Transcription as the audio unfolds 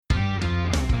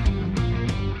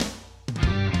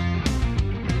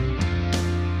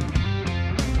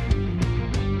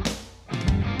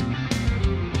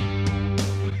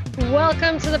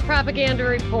Welcome to the Propaganda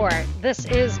Report. This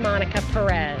is Monica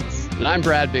Perez. And I'm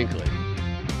Brad Binkley.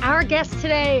 Our guest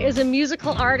today is a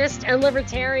musical artist and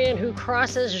libertarian who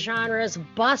crosses genres,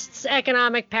 busts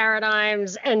economic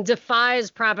paradigms, and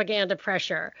defies propaganda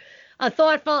pressure. A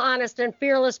thoughtful, honest, and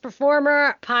fearless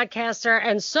performer, podcaster,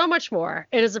 and so much more.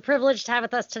 It is a privilege to have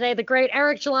with us today the great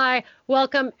Eric July.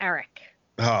 Welcome, Eric.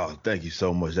 Oh, thank you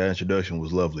so much. That introduction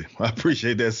was lovely. I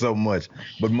appreciate that so much.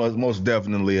 But most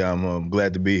definitely, I'm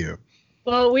glad to be here.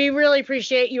 Well, we really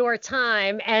appreciate your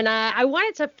time. And I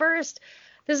wanted to first,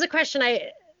 this is a question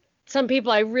some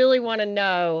people I really want to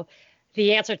know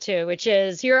the answer to, which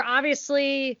is you're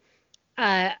obviously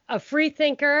a free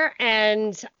thinker,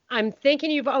 and I'm thinking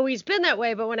you've always been that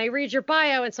way. But when I read your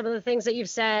bio and some of the things that you've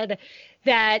said,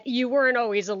 that you weren't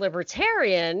always a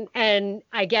libertarian. And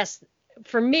I guess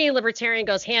for me, libertarian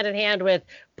goes hand in hand with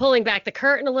pulling back the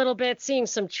curtain a little bit, seeing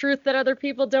some truth that other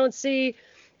people don't see.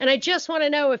 And I just want to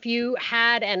know if you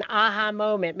had an aha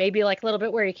moment, maybe like a little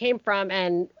bit where you came from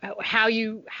and how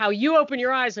you opened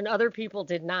your eyes and other people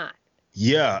did not.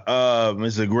 Yeah,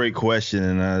 it's a great question.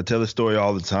 And I tell the story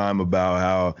all the time about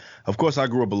how, of course, I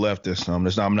grew up a leftist.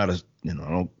 I'm not I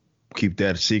don't keep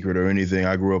that a secret or anything.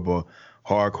 I grew up a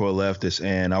hardcore leftist,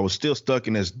 and I was still stuck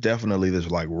in this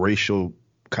like racial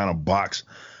kind of box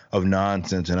of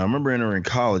nonsense. And I remember entering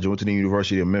college. I went to the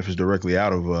University of Memphis directly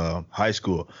out of high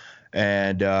school.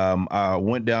 And I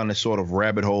went down this sort of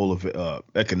rabbit hole of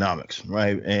economics,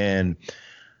 right? And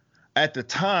at the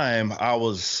time, I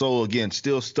was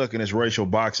still stuck in this racial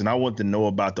box, and I wanted to know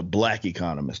about the black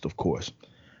economist, of course.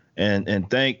 And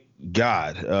thank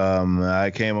God I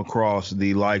came across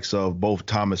the likes of both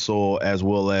Thomas Sowell as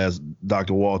well as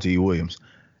Dr. Walter E. Williams.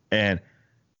 And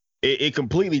it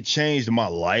completely changed my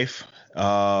life.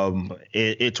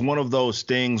 It's one of those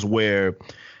things where,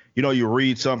 you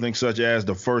read something such as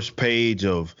the first page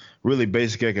of really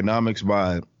basic economics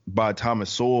by Thomas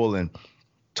Sowell, and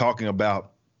talking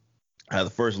about how the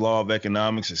first law of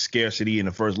economics is scarcity and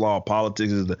the first law of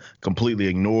politics is to completely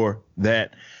ignore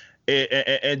that.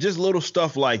 And just little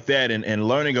stuff like that, and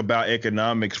learning about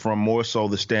economics from more so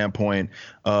the standpoint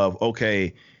of,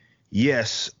 okay,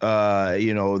 yes,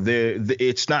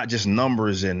 it's not just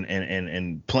numbers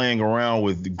and playing around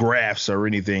with graphs or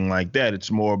anything like that. It's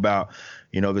more about,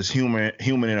 this human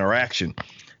interaction.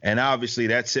 And obviously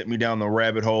that sent me down the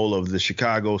rabbit hole of the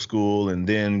Chicago school and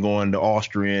then going to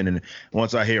Austrian. And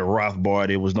once I hit Rothbard,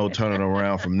 there was no turning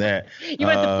around from that. You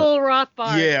went the full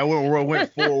Rothbard. Yeah, I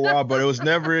went full Rothbard. It was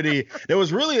never there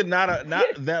was really not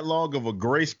that long of a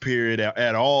grace period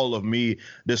at all of me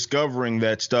discovering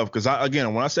that stuff. Because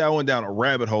when I say I went down a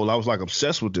rabbit hole, I was like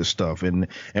obsessed with this stuff and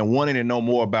wanting to know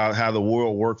more about how the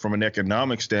world worked from an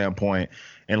economic standpoint,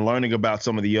 and learning about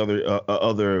some of the other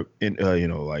the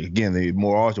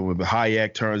more often with the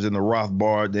Hayek turns in the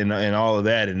Rothbard and all of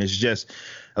that. And it's just,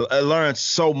 I learned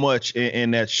so much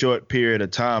in that short period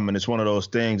of time. And it's one of those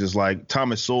things, it's like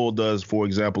Thomas Sowell does, for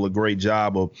example, a great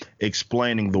job of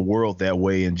explaining the world that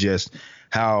way, and just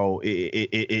how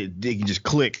it can just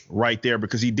click right there,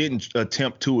 because he didn't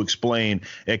attempt to explain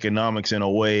economics in a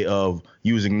way of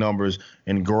using numbers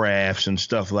and graphs and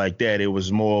stuff like that. It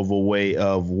was more of a way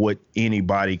of what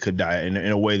anybody could in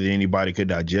a way that anybody could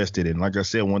digest it. And like I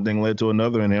said, one thing led to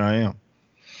another, and here I am.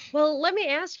 Well, let me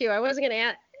ask you, I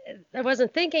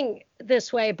wasn't thinking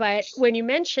this way, but when you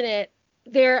mention it,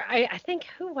 I think,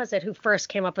 who was it who first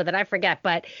came up with it? I forget.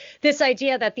 But this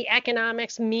idea that the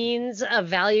economics means of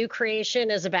value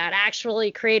creation is about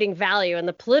actually creating value, and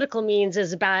the political means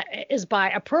is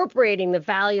by appropriating the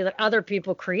value that other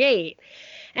people create.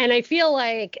 And I feel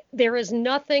like there is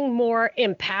nothing more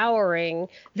empowering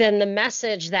than the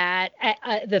message that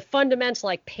the fundamental,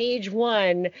 like page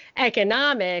 1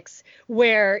 economics,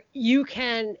 where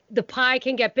the pie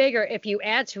can get bigger if you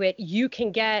add to it. You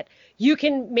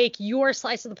can make your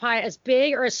slice of the pie as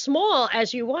big or as small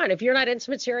as you want. If you're not into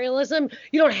materialism,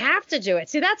 you don't have to do it.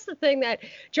 See, that's the thing that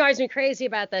drives me crazy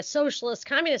about the socialist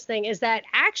communist thing, is that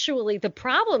actually the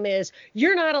problem is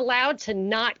you're not allowed to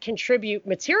not contribute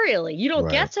materially. You don't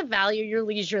get to value your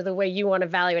leisure the way you want to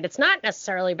value it. It's not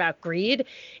necessarily about greed.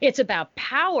 It's about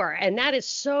power. And that is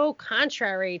so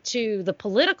contrary to the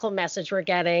political message we're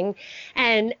getting.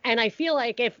 And I feel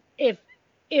like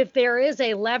if there is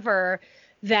a lever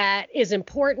that is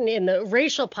important in the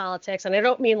racial politics, and I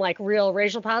don't mean like real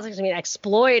racial politics, I mean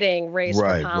exploiting race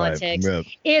for politics. Right.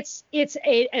 It's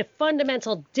a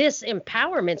fundamental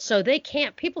disempowerment. So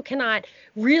people cannot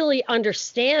really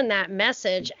understand that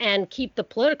message and keep the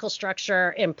political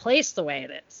structure in place the way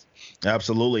it is.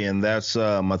 Absolutely. And that's,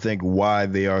 I think, why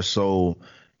they are so,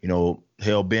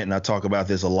 hell bent. And I talk about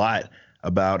this a lot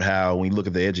about how when you look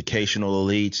at the educational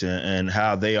elites and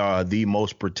how they are the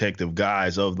most protective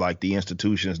guys of like the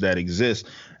institutions that exist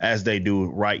as they do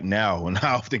right now. And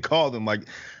I often call them like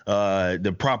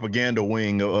the propaganda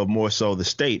wing of more so the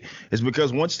state. It's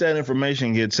because once that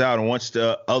information gets out and once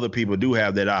the other people do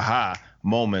have that aha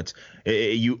moments,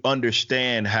 you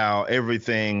understand how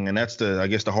everything, and that's I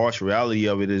guess the harsh reality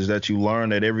of it is that you learn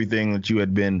that everything that you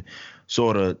had been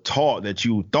sort of taught that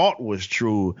you thought was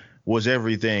true was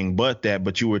everything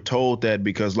but you were told that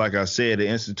because, like I said, the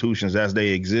institutions as they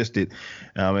existed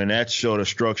and that sort of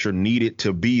structure needed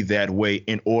to be that way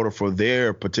in order for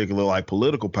their particular like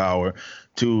political power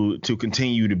to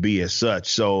continue to be as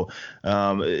such. So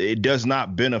it does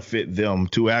not benefit them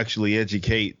to actually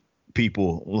educate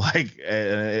people, like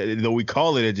though we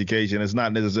call it education, it's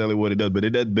not necessarily what it does, but it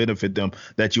does benefit them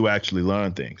that you actually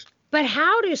learn things. But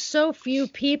how do so few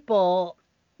people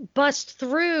bust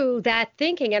through that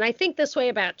thinking? And I think this way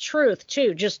about truth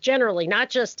too, just generally, not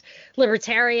just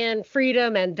libertarian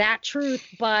freedom and that truth,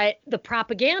 but the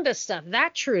propaganda stuff,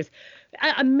 that truth.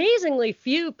 Amazingly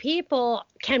few people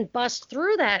can bust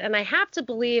through that. And I have to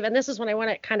believe, and this is when I want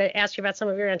to kind of ask you about some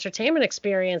of your entertainment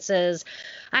experiences,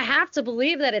 I have to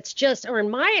believe that it's just, or in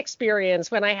my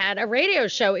experience, when I had a radio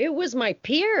show, it was my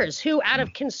peers who, out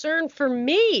of concern for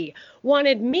me,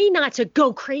 wanted me not to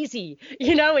go crazy,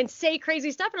 and say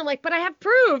crazy stuff. And I'm like, but I have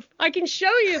proof. I can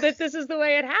show you that this is the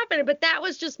way it happened. But that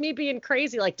was just me being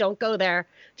crazy. Like, don't go there.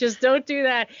 Just don't do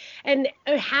that. And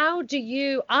how do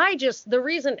you,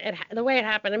 the way it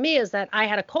happened to me is that I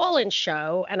had a call-in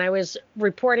show and I was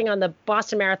reporting on the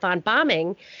Boston Marathon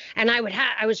bombing. And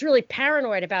I was really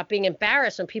paranoid about being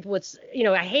embarrassed when people would,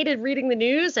 I hated reading the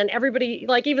news and everybody,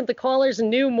 like even the callers,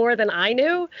 knew more than I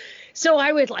knew. So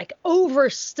I would like over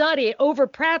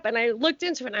prep. And I looked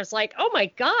into it and I was like, oh my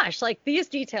gosh, like these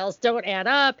details don't add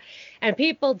up. And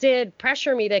people did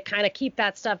pressure me to kind of keep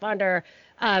that stuff under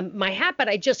my hat, but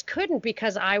I just couldn't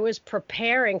because I was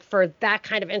preparing for that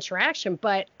kind of interaction.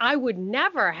 But I would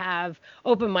never have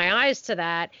opened my eyes to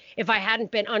that if I hadn't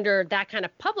been under that kind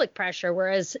of public pressure.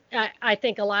 Whereas I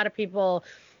think a lot of people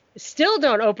still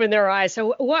don't open their eyes.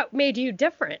 So what made you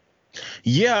different?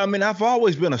 Yeah, I mean, I've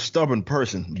always been a stubborn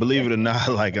person, believe it or not.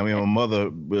 Like, I mean, my mother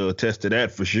will attest to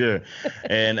that for sure.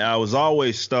 And I was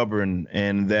always stubborn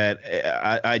in that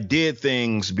I did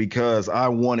things because I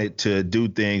wanted to do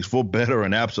things for better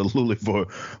and absolutely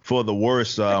for the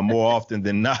worse more often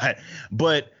than not.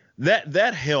 But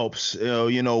that helps,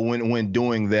 when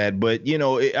doing that. But,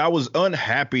 I was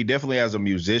unhappy definitely as a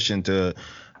musician to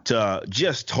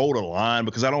just toe the line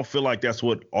because I don't feel like that's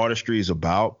what artistry is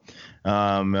about.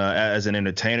 As an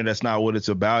entertainer, that's not what it's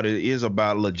about. It is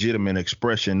about legitimate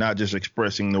expression, not just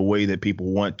expressing the way that people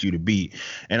want you to be.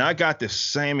 And I got the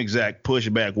same exact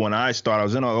pushback when I started. I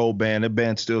was in an old band. That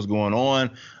band still's going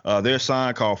on. Their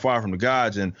sign called Fire from the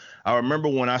Gods. And I remember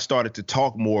when I started to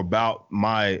talk more about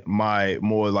my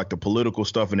more like the political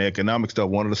stuff and the economic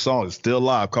stuff, one of the songs is still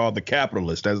alive called The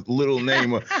Capitalist. That's the little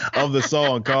name of the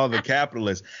song, called The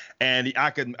Capitalist. And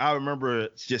I remember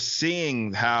just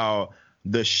seeing how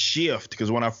the shift,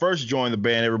 because when I first joined the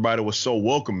band, everybody was so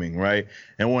welcoming, right?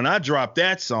 And when I dropped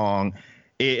that song,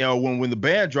 when the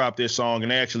band dropped their song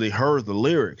and they actually heard the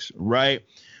lyrics, right?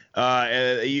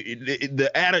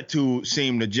 The attitude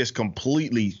seemed to just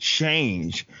completely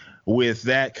change with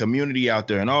that community out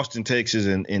there in Austin, Texas,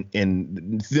 and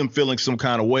them feeling some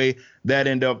kind of way. That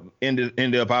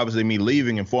ended up obviously me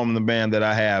leaving and forming the band that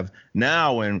I have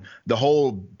now. And the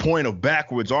whole point of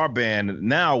Backwards, our band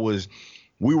now, was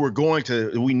we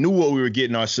knew what we were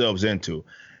getting ourselves into.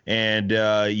 And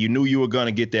you knew you were going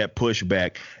to get that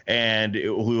pushback. And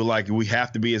we were like, we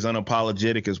have to be as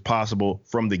unapologetic as possible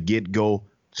from the get-go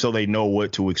so they know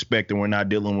what to expect and we're not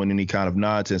dealing with any kind of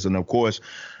nonsense. And, of course,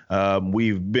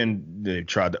 they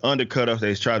tried to undercut us.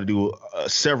 They tried to do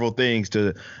several things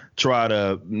to try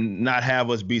to not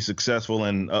have us be successful.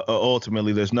 And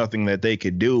ultimately, there's nothing that they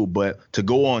could do but to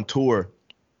go on tour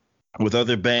with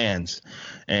other bands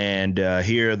and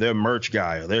hear their merch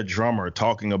guy or their drummer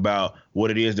talking about what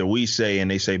it is that we say.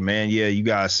 And they say, man, yeah, you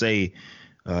guys say,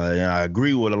 and I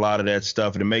agree with a lot of that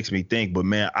stuff. And it makes me think, but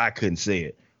man, I couldn't say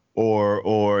it.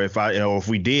 Or if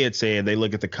we did say it, they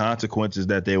look at the consequences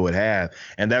that they would have.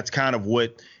 And that's kind of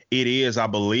what it is, I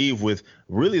believe, with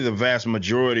really the vast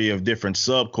majority of different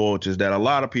subcultures, that a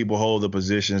lot of people hold the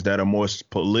positions that are more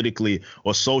politically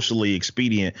or socially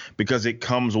expedient because it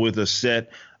comes with a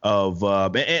set of I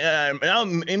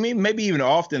mean, maybe even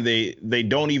often they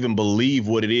don't even believe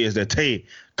what it is that they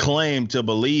claim to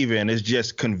believe in. It's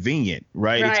just convenient,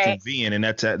 right? It's convenient. And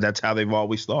that's how they've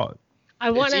always thought.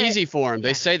 It's easy for them.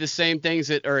 They say the same things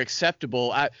that are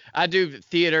acceptable. I do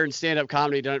theater and stand-up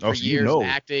comedy, done it for years, and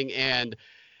acting, and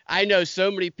I know so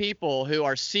many people who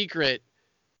are secret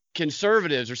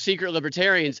conservatives or secret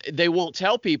libertarians. They won't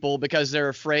tell people because they're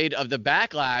afraid of the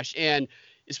backlash. And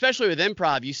especially with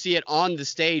improv, you see it on the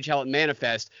stage, how it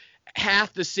manifests.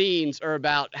 Half the scenes are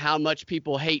about how much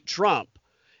people hate Trump,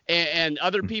 and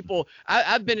other people.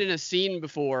 I've been in a scene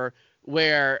before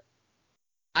where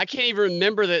I can't even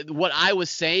remember what I was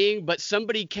saying, but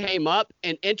somebody came up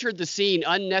and entered the scene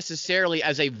unnecessarily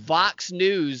as a Vox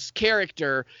News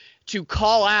character to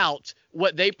call out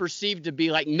what they perceived to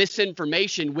be like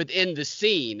misinformation within the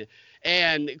scene.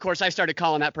 And of course I started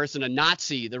calling that person a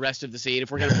Nazi the rest of the scene,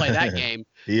 if we're going to play that game.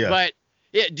 Yeah. But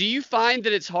do you find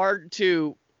that it's hard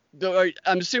to,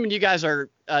 I'm assuming you guys are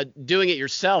doing it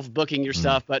yourself, booking your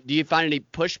stuff, but do you find any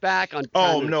pushback on?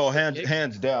 No,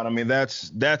 hands down. I mean,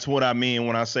 that's what I mean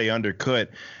when I say undercut,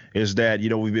 is that,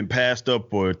 we've been passed up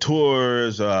for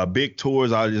tours, big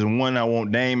tours. There's one I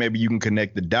won't name. Maybe you can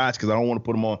connect the dots because I don't want to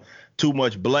put them on too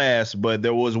much blast. But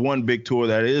there was one big tour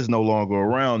that is no longer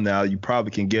around now. You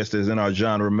probably can guess this in our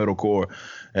genre, metalcore,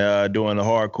 doing the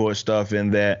hardcore stuff.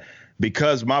 And that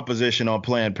because my position on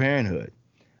Planned Parenthood,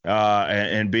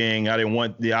 and being, I didn't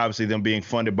want obviously them being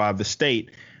funded by the state,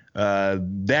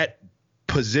 that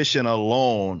position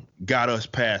alone got us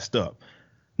passed up.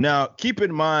 Now, keep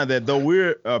in mind that though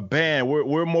we're a band,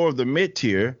 we're more of the mid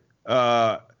tier.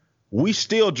 We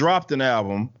still dropped an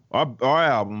album, our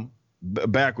album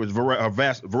backwards.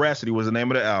 Veracity was the name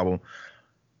of the album.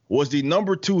 Was the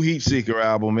number 2 Heat Seeker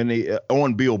album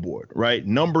on Billboard, right?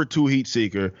 Number 2 Heat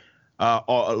Seeker.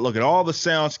 Look at all the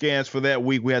sound scans for that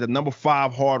week. We had the number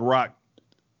 5 hard rock,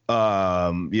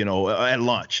 at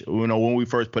lunch, when we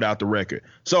first put out the record.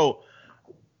 So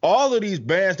all of these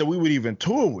bands that we would even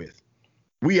tour with,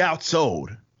 we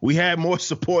outsold. We had more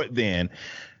support then.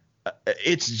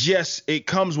 It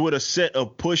comes with a set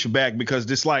of pushback because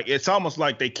it's almost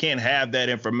like they can't have that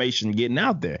information getting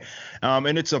out there.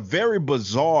 And it's a very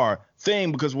bizarre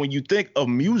thing because when you think of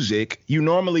music, you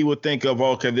normally would think of,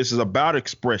 okay, this is about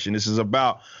expression. This is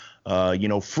about,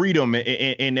 freedom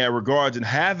in that regards and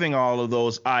having all of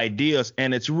those ideas.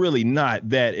 And it's really not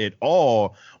that at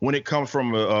all when it comes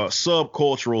from a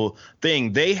subcultural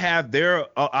thing. They have their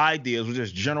ideas, which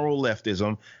is general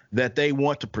leftism, that they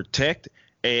want to protect.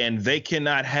 And they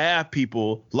cannot have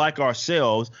people like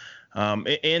ourselves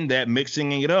in that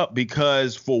mixing it up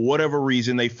because for whatever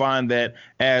reason they find that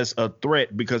as a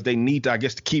threat because they need to, I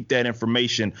guess, to keep that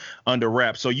information under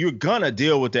wraps. So you're going to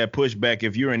deal with that pushback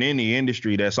if you're in any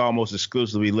industry that's almost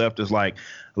exclusively leftist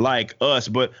like us.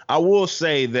 But I will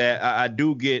say that I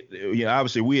do get,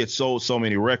 obviously we had sold so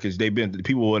many records.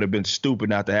 People would have been stupid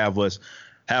not to have us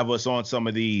on some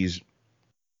of these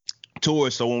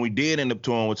tours. So when we did end up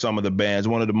touring with some of the bands,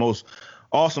 one of the most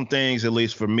awesome things, at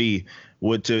least for me,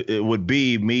 would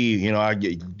be me, I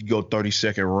go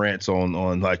 30-second rants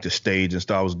on like the stage and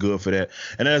stuff. I was good for that.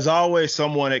 And there's always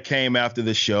someone that came after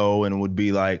the show and would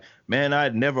be like, man,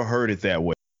 I'd never heard it that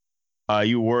way.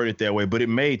 You word it that way, but it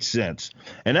made sense.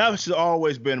 And that's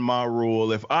always been my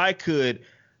rule. If I could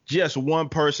just one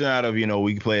person out of,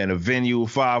 we play in a venue,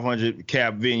 500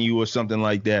 cap venue or something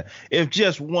like that. If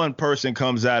just one person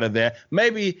comes out of that,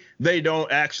 maybe they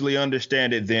don't actually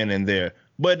understand it then and there,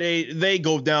 but they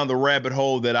go down the rabbit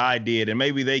hole that I did, and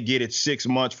maybe they get it 6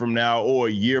 months from now or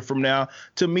a year from now.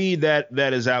 To me, that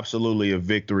is absolutely a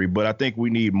victory. But I think we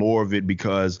need more of it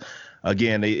because,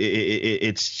 again,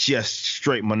 it's just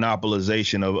straight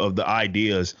monopolization of the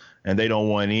ideas, and they don't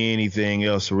want anything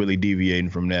else really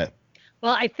deviating from that.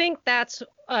 Well, I think that's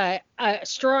a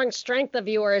strong strength of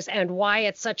yours, and why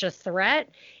it's such a threat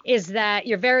is that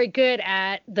you're very good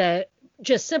at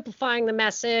just simplifying the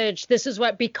message. This is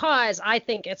because I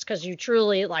think it's because you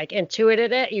truly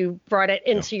intuited it. You brought it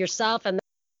into yourself, and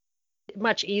that's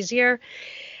much easier.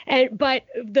 But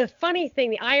the funny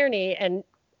thing, the irony, and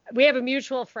we have a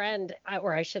mutual friend,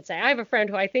 or I should say, I have a friend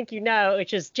who I think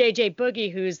which is JJ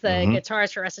Boogie, who's the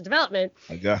guitarist for Arrested Development.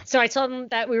 So I told him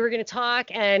that we were going to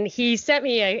talk, and he sent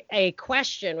me a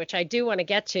question, which I do want to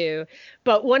get to.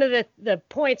 But one of the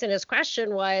points in his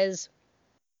question was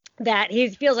that he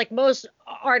feels like most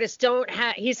artists don't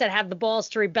have the balls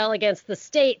to rebel against the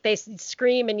state. They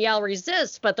scream and yell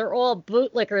resist, but they're all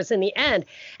bootlickers in the end.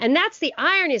 And that's the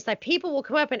irony, is that people will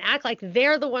come up and act like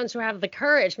they're the ones who have the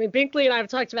courage. I mean, Binkley and I have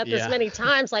talked about this many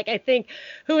times. I think,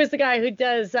 who is the guy who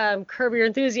does Curb Your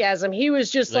Enthusiasm? He was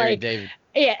just Larry David.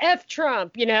 Yeah, F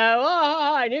Trump,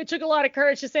 and it took a lot of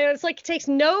courage to say that. It's like it takes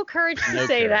no courage to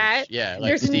say that. Yeah, like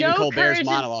there's Stephen Colbert's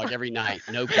monologue every night.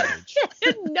 No courage.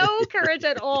 No courage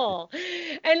at all.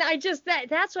 And I just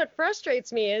that's what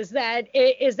frustrates me is that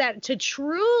to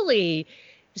truly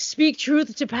speak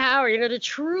truth to power, to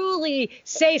truly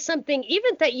say something,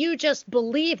 even that you just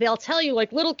believe. They'll tell you,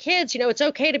 like little kids, it's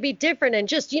okay to be different and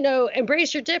just,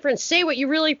 embrace your difference, say what you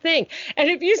really think. And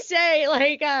if you say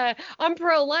like, I'm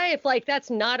pro-life, like that's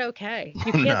not okay.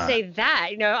 You can't say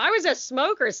that. I was a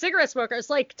cigarette smoker. It's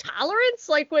like tolerance,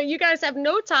 like when you guys have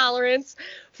no tolerance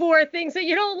for things that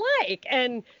you don't like.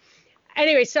 And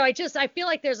anyway, so I feel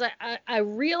like there's a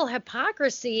real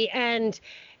hypocrisy, and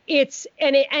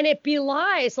it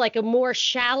belies like a more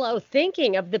shallow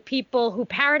thinking of the people who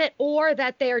parrot it, or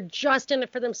that they're just in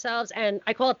it for themselves. And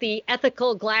I call it the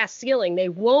ethical glass ceiling. They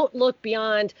won't look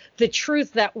beyond the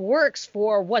truth that works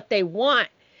for what they want.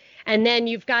 And then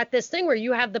you've got this thing where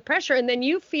you have the pressure, and then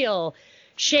you feel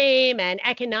shame and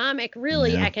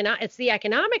it's the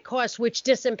economic cost which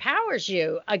disempowers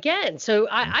you again. So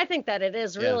I think that it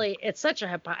is really, it's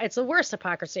the worst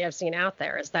hypocrisy I've seen out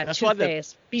there, is that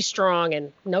two-faced, be strong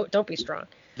and no, don't be strong.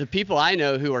 The people I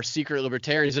know who are secret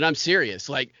libertarians, and I'm serious,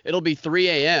 like it'll be 3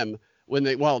 a.m. when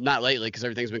not lately because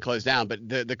everything's been closed down, but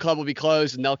the club will be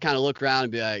closed and they'll kind of look around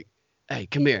and be like, hey,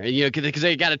 come here. And, because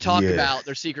they got to talk about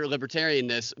their secret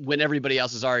libertarianness when everybody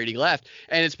else has already left.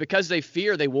 And it's because they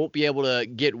fear they won't be able to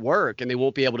get work and they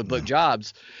won't be able to book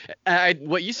jobs.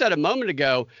 What you said a moment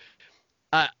ago,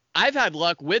 I've had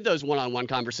luck with those one-on-one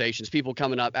conversations, people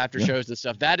coming up after shows and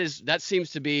stuff. That seems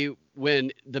to be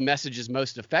when the message is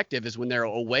most effective, is when they're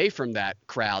away from that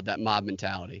crowd, that mob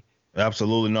mentality.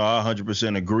 Absolutely. No, I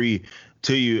 100% agree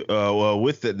to you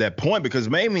with that point, because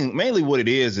mainly what it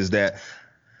is that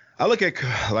I look at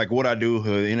like what I do,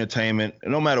 entertainment,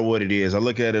 no matter what it is, I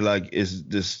look at it like it's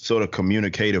this sort of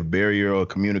communicative barrier or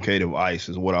communicative ice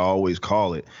is what I always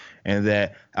call it. And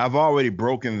that I've already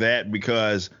broken that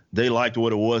because they liked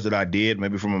what it was that I did.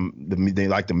 Maybe they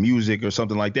liked the music or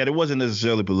something like that. It wasn't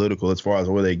necessarily political as far as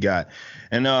where they got.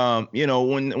 And,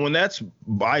 when that's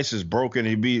ice is broken,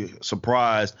 you'd be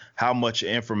surprised how much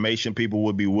information people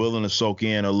would be willing to soak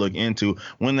in or look into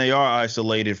when they are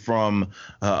isolated from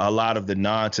a lot of the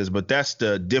nonsense. But that's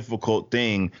the difficult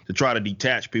thing, to try to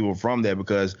detach people from that,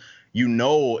 because,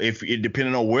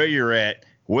 depending on where you're at,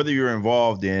 whether you're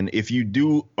involved in, if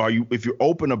you're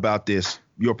open about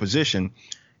your position,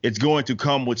 it's going to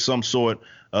come with some sort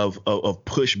of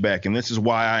pushback. And this is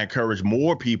why I encourage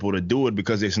more people to do it,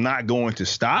 because it's not going to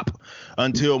stop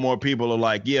until more people are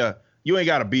like, yeah, you ain't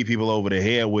got to beat people over the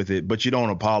head with it, but you don't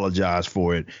apologize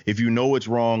for it. If you know it's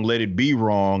wrong, let it be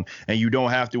wrong, and you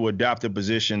don't have to adopt the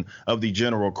position of the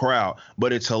general crowd.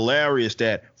 But it's hilarious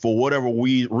that for whatever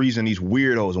reason, these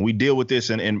weirdos, and we deal with this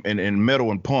in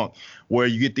metal and punk, where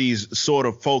you get these sort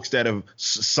of folks that have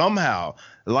somehow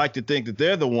like to think that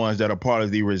they're the ones that are part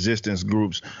of the resistance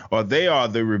groups, or they are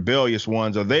the rebellious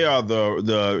ones, or they are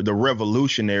the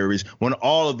revolutionaries, when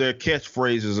all of their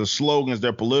catchphrases or slogans,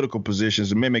 their political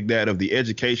positions mimic that of the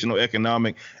educational,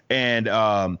 economic, and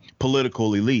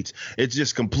political elites. It's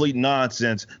just complete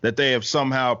nonsense that they have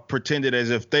somehow pretended as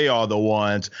if they are the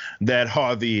ones that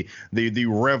are the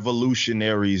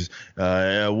revolutionaries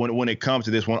when it comes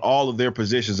to this, when all of their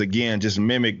positions, again, just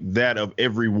mimic that of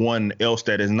everyone else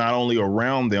that is not only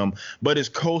around them, but is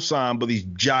co-signed by these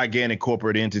gigantic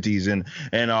corporate entities and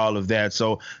all of that.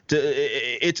 So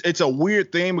it's a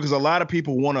weird thing, because a lot of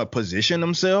people want to position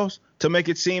themselves to make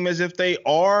it seem as if they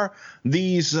are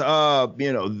these, they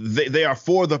are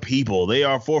for the people, they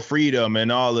are for freedom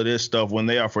and all of this stuff, when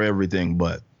they are for everything.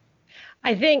 But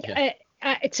I think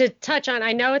to touch on,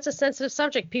 I know it's a sensitive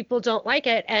subject, people don't like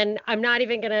it, and I'm not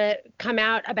even going to come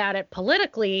out about it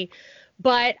politically,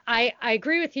 but I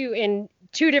agree with you in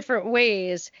two different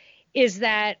ways, is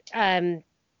that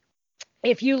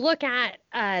if you look at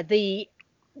the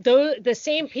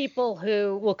same people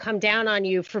who will come down on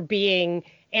you for being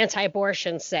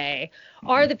anti-abortion, say,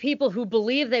 are the people who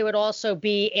believe they would also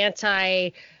be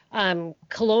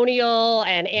colonial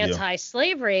and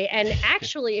anti-slavery. And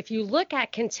actually, if you look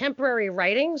at contemporary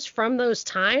writings from those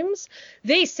times,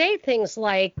 they say things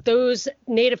like those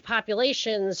native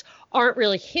populations aren't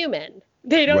really human.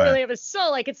 They don't really have a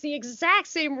soul. Like, it's the exact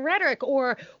same rhetoric,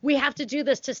 or we have to do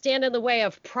this to stand in the way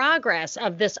of progress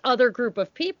of this other group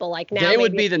of people. Like, now they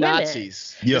would be the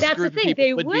Nazis. Yes. That's the thing.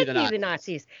 They would be the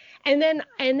Nazis. And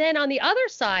then on the other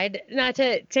side, not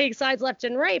to take sides left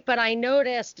and right, but I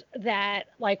noticed that,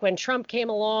 like, when Trump came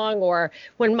along, or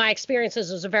when my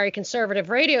experiences was a very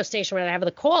conservative radio station, when I have the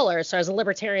callers, so I was a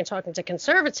libertarian talking to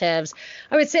conservatives,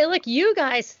 I would say, look, you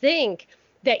guys think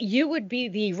that you would be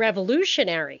the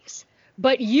revolutionaries,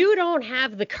 but you don't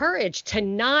have the courage to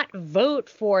not vote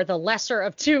for the lesser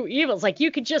of two evils. Like,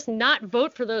 you could just not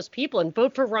vote for those people and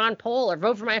vote for Ron Paul or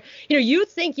vote for you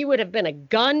think you would have been a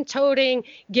gun-toting,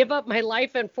 give up my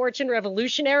life and fortune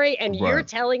revolutionary, and right. You're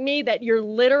telling me that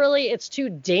it's too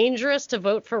dangerous to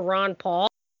vote for Ron Paul.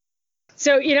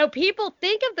 So, people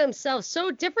think of themselves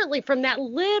so differently from that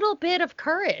little bit of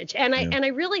courage. And I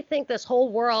really think this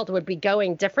whole world would be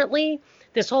going differently.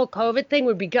 This whole COVID thing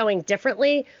would be going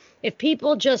differently if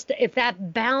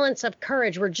that balance of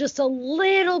courage were just a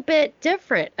little bit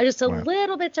different,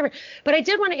 little bit different. But I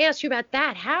did want to ask you about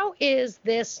that. How is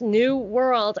this new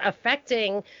world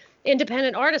affecting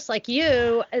independent artists like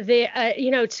you,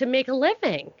 to make a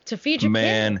living, to feed your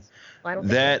kids?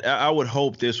 I would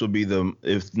hope this would be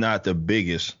if not the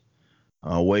biggest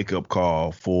wake up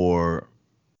call for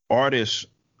artists,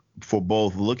 for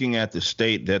both looking at the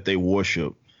state that they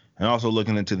worship and also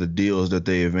looking into the deals that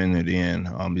they have entered in.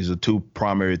 These are two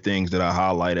primary things that I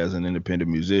highlight as an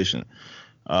independent musician.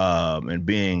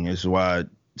 This is why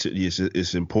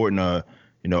it's important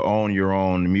to, own your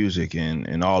own music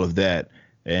and all of that.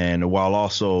 And while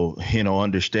also,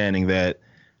 understanding that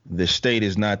the state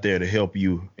is not there to help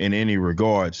you in any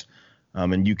regards.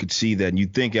 And you could see that, and you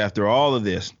think after all of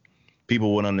this,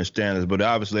 people would understand this, but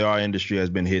obviously our industry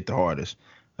has been hit the hardest,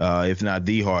 if not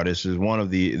the hardest, is one of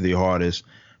the hardest,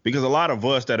 because a lot of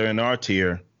us that are in our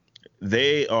tier,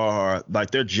 they are like,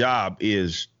 their job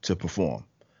is to perform,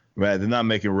 right? They're not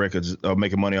making records or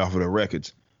making money off of their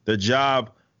records. Their job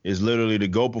is literally to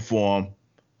go perform,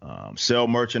 sell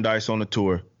merchandise on the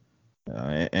tour,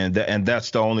 and that's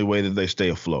the only way that they stay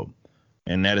afloat.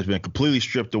 And that has been completely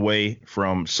stripped away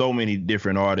from so many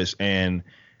different artists, and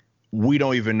we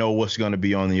don't even know what's going to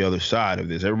be on the other side of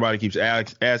this. Everybody keeps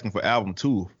asking for album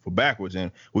 2 for Backwards,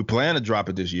 and we plan to drop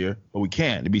it this year, but we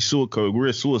can't. It'd be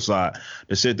real suicide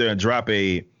to sit there and drop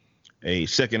a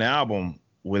second album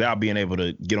without being able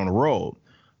to get on the road.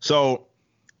 So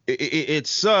it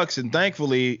sucks, and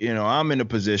thankfully, I'm in a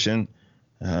position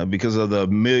because of the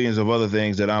millions of other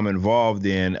things that I'm involved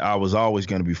in, I was always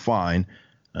going to be fine.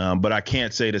 But I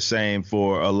can't say the same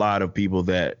for a lot of people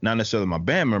that, not necessarily my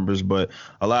band members, but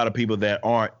a lot of people that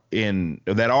are in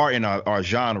our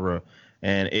genre.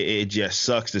 And it just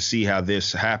sucks to see how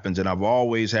this happens. And I've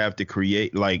always have to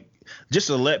create, just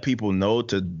to let people know,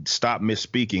 to stop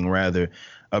misspeaking rather,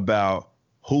 about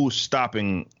who's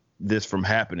stopping this from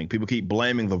happening. People keep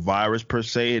blaming the virus per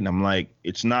se. And I'm like,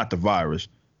 it's not the virus.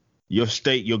 Your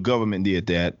state, your government did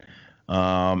that.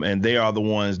 And they are the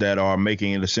ones that are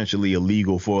making it essentially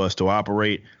illegal for us to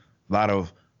operate. A lot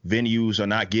of venues are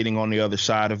not getting on the other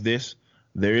side of this.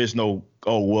 There is no,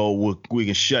 we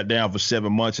can shut down for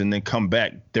 7 months and then come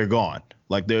back. They're gone.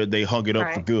 They hung it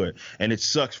up for good. And it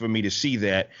sucks for me to see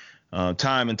that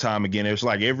time and time again. It's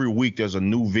like every week there's a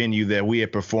new venue that we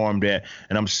had performed at.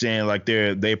 And I'm saying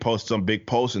they post some big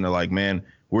post and they're like, man,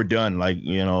 we're done.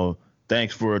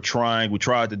 Thanks for trying. We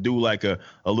tried to do a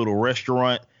little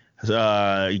restaurant,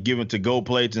 giving to-go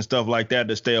plates and stuff like that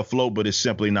to stay afloat, but it's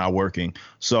simply not working.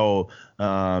 So,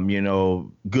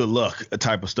 good luck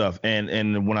type of stuff.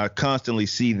 And when I constantly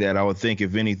see that, I would think,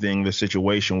 if anything, the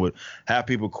situation would have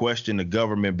people question the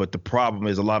government. But the problem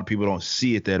is a lot of people don't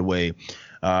see it that way.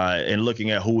 And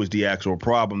looking at who is the actual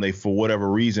problem, they, for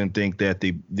whatever reason, think that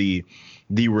the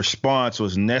response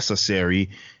was necessary.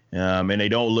 And they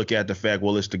don't look at the fact,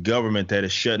 it's the government that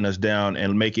is shutting us down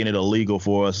and making it illegal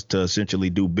for us to essentially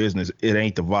do business. It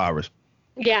ain't the virus.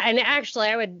 Yeah, and actually,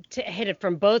 I would hit it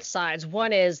from both sides.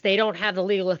 One is they don't have the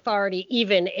legal authority,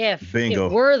 even if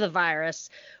it were the virus.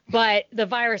 But the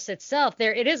virus itself,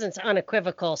 it isn't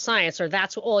unequivocal science, or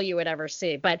that's all you would ever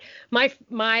see. But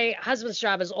my husband's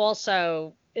job is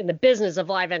also in the business of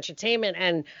live entertainment,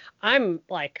 and I'm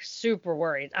super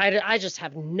worried. I just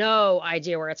have no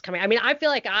idea where it's coming. I mean, I feel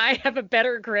like I have a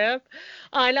better grip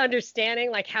on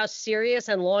understanding how serious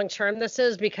and long term this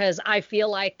is, because I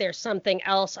feel like there's something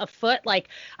else afoot.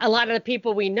 A lot of the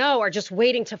people we know are just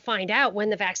waiting to find out when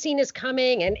the vaccine is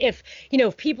coming, and if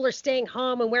people are staying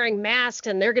home and wearing masks,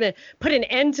 and they're going to put an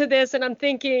end to this. And I'm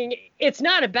thinking, it's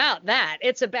not about that.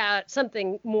 It's about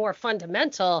something more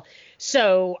fundamental.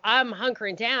 So I'm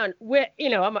hunkering down.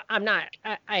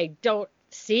 I don't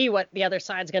see what the other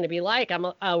side's going to be like.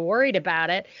 I'm worried about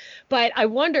it. But I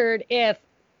wondered if,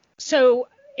 so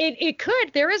it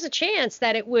could, there is a chance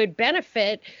that it would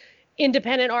benefit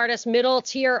independent artists, middle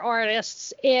tier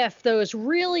artists, if those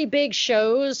really big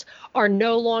shows are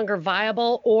no longer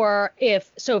viable, or if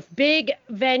big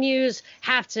venues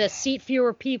have to seat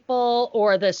fewer people,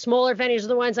 or the smaller venues are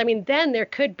the ones, I mean, then there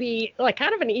could be like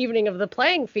kind of an evening of the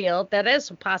playing field. That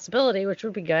is a possibility, which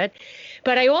would be good.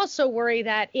 But I also worry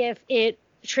that if it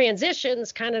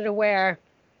transitions kind of to where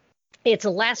it's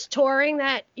less touring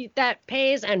that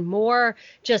pays and more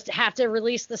just have to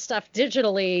release the stuff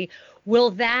digitally,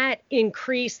 will that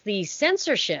increase the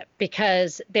censorship?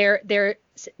 Because they're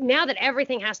now that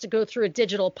everything has to go through a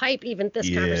digital pipe, even this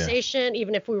conversation,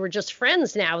 even if we were just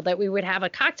friends now, that we would have a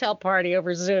cocktail party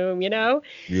over Zoom, you know?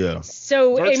 Yeah.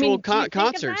 So virtual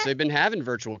concerts. They've been having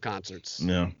virtual concerts.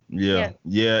 Yeah.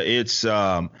 It's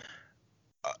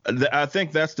I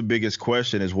think that's the biggest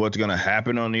question, is what's going to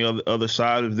happen on the other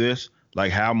side of this.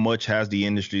 Like, how much has the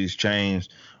industries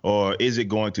changed, or is it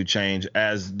going to change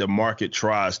as the market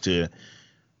tries to?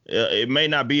 It may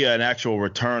not be an actual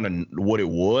return on what it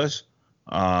was.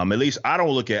 At least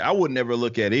I would never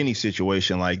look at any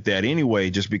situation like that anyway,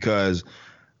 just because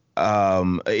I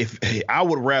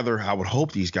would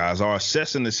hope these guys are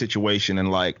assessing the situation and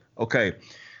like, okay,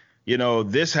 you know,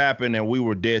 this happened and we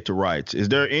were dead to rights. Is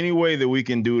there any way that we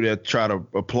can do that, try to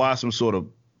apply some sort of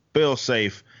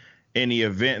fail-safe in the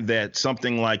event that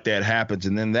something like that happens?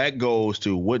 And then that goes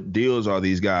to what deals are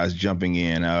these guys jumping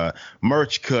in,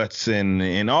 merch cuts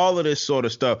and all of this sort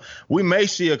of stuff. We may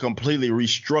see a completely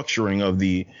restructuring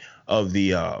of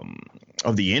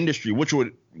the industry, which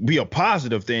would be a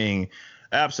positive thing.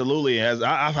 Absolutely. As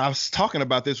I was talking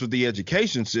about this with the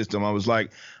education system, I was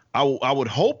like, I would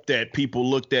hope that people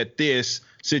looked at this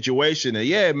situation and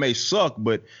it may suck,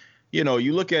 but you know,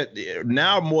 you look at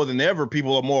now more than ever,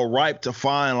 people are more ripe to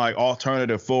find like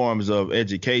alternative forms of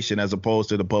education as opposed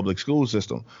to the public school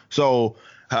system. So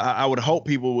I would hope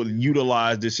people would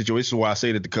utilize this situation. This is why I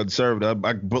say that the conservative,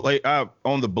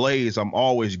 on the Blaze, I'm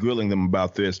always grilling them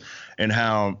about this and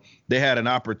how they had an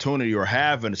opportunity, or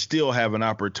still have an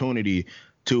opportunity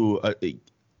to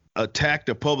attack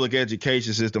the public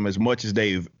education system as much as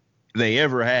they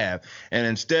ever have. And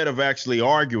instead of actually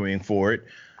arguing for it,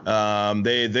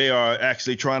 they are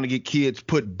actually trying to get kids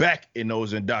put back in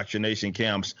those indoctrination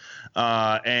camps.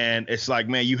 And it's like,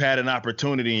 man, you had an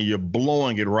opportunity and you're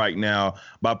blowing it right now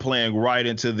by playing right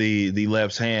into the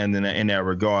left's hand in that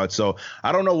regard. So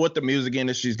I don't know what the music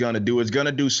industry is going to do. It's going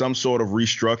to do some sort of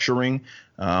restructuring,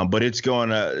 but it's going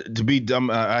to be dumb.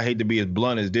 I hate to be as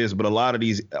blunt as this, but a lot of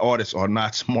these artists are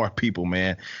not smart people,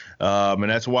 man. And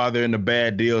that's why they're in the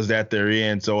bad deals that they're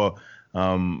in. So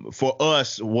for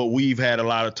us, what we've had a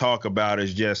lot of talk about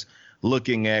is just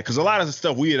looking at, because a lot of the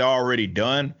stuff we had already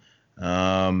done,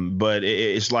 but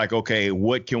it's like, okay,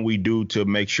 what can we do to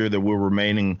make sure that we're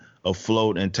remaining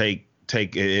afloat and take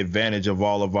advantage of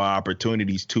all of our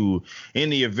opportunities to, in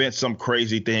the event some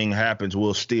crazy thing happens,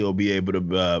 we'll still be able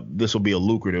to, this will be a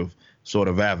lucrative sort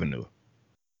of avenue.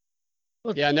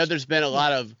 Yeah, I know there's been a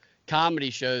lot of comedy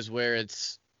shows where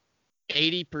it's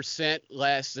 80%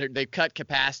 less. They've cut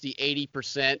capacity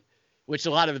 80%, which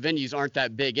a lot of the venues aren't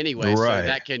that big anyway. Right. So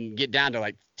that can get down to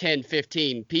like 10,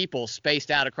 15 people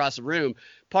spaced out across the room.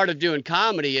 Part of doing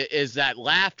comedy is that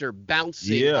laughter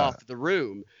bouncing off the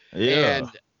room. Yeah.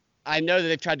 And I know that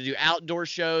they've tried to do outdoor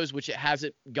shows, which it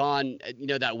hasn't gone,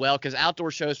 that well, because outdoor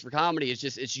shows for comedy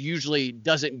it's usually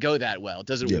doesn't go that well. It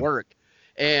doesn't work.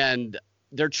 And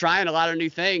they're trying a lot of new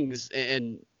things,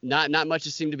 and not much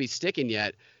has seemed to be sticking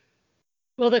yet.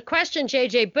 Well, the question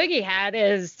JJ Boogie had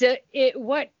is, do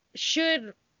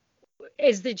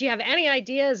you have any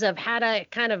ideas of how to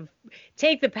kind of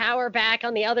take the power back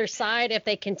on the other side if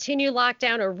they continue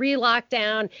lockdown or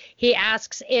re-lockdown? He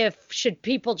asks should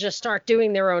people just start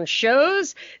doing their own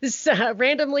shows,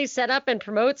 randomly set up and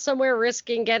promote somewhere,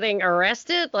 risking getting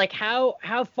arrested? Like how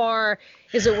far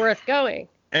is it worth going?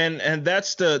 And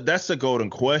that's the golden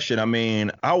question. I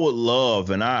mean, I would love,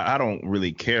 and I don't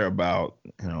really care about,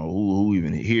 who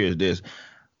even hears this.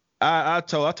 I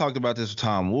talked about this with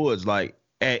Tom Woods. Like,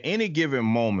 at any given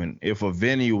moment, if a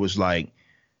venue was like,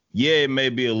 yeah, it may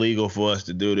be illegal for us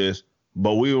to do this,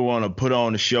 but we want to put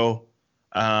on the show,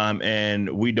 and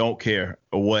we don't care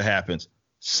what happens,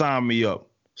 sign me up.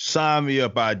 Sign me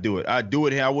up. I'd do it. I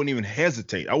wouldn't even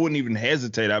hesitate.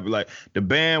 I'd be like, the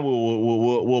band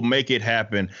will make it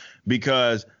happen,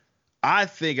 because I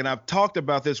think, and I've talked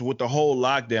about this with the whole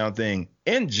lockdown thing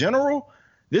in general,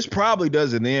 this probably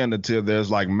doesn't end until there's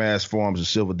like mass forms of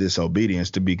civil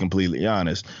disobedience, to be completely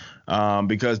honest,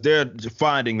 because they're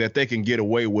finding that they can get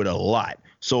away with a lot.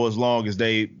 So as long as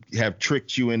they have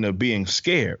tricked you into being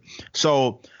scared.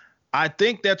 So I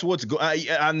think that's what's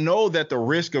I know that the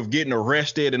risk of getting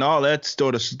arrested and all that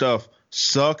sort of stuff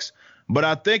sucks, But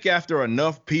I think after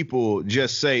enough people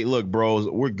just say, look, bros,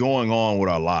 we're going on with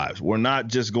our lives. We're not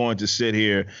just going to sit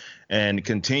here and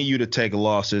continue to take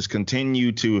losses,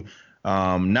 continue to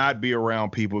not be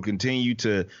around people, continue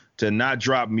to not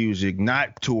drop music,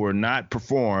 not tour, not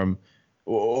perform.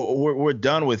 We're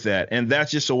done with that. And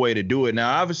that's just a way to do it.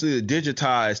 Now, obviously, the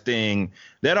digitized thing,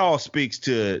 that all speaks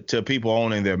to people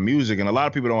owning their music. And a lot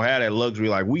of people don't have that luxury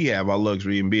like we have our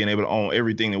luxury in being able to own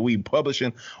everything that we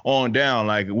publishing on down.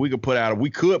 Like we could put out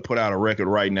a record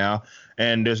right now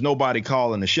and there's nobody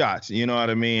calling the shots. You know what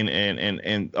I mean?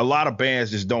 And a lot of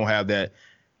bands just don't have that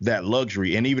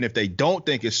luxury. And even if they don't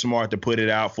think it's smart to put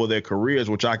it out for their careers,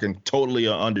 which I can totally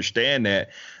understand that,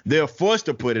 they're forced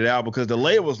to put it out because the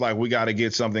label's like, we got to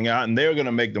get something out and they're going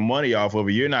to make the money off of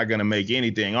it. You're not going to make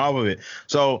anything off of it.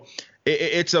 So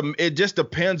it just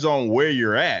depends on where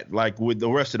you're at. Like with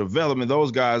the rest of the development, those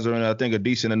guys are in, I think, a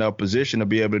decent enough position to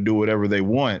be able to do whatever they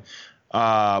want.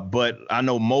 But I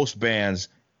know most bands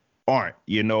aren't,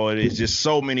 it's just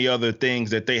so many other things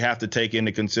that they have to take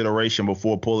into consideration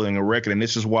before pulling a record. And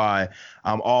this is why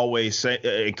I'm always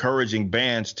encouraging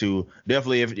bands to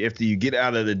definitely, if you get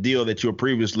out of the deal that you're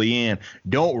previously in,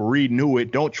 don't renew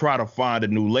it. Don't try to find a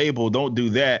new label. Don't do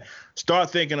that. Start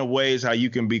thinking of ways how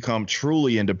you can become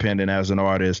truly independent as an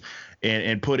artist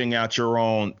and putting out your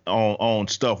own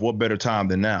stuff. What better time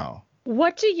than now?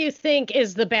 What do you think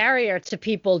is the barrier to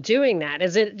people doing that?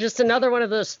 Is it just another one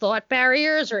of those thought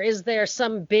barriers, or is there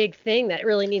some big thing that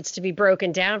really needs to be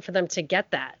broken down for them to get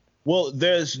that? Well,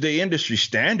 there's the industry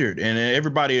standard, and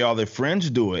everybody, all their friends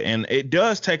do it. And it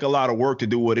does take a lot of work to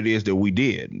do what it is that we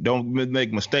did. Don't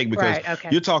make a mistake, because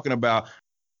you're talking about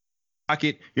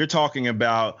you're talking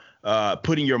about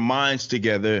putting your minds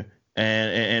together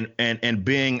and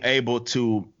being able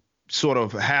to sort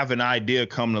of have an idea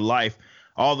come to life.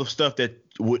 All the stuff that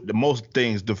most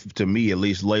things, to me at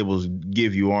least, labels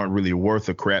give you aren't really worth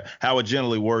a crap. How it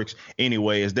generally works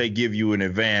anyway is they give you in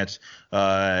advance.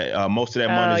 Most of that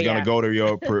money is going to go to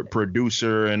your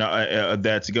producer and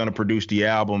that's going to produce the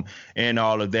album and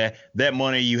all of that. That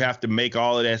money, you have to make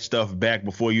all of that stuff back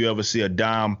before you ever see a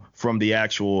dime from the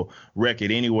actual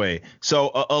record anyway.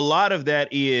 So a lot of that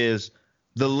is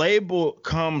the label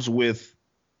comes with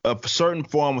a certain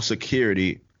form of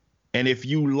security. And if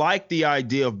you like the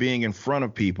idea of being in front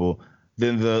of people,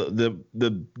 then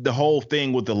the whole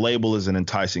thing with the label is an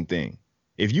enticing thing.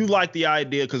 If you like the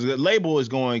idea, because the label is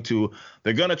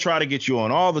they're going to try to get you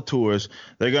on all the tours.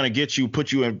 They're going to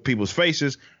put you in people's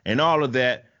faces and all of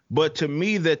that. But to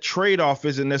me, that trade-off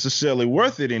isn't necessarily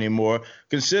worth it anymore,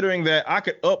 considering that I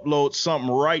could upload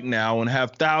something right now and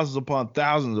have thousands upon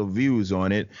thousands of views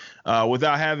on it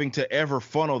without having to ever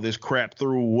funnel this crap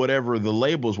through whatever the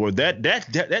labels were. That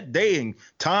day and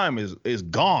time is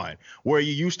gone, where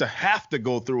you used to have to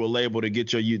go through a label to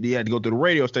get you had to go through the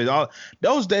radio station.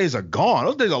 Those days are gone.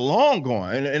 Those days are long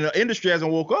gone, and the industry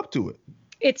hasn't woke up to it.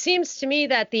 It seems to me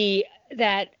that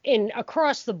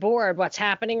across the board, what's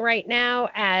happening right now,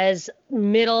 as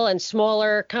middle and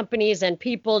smaller companies and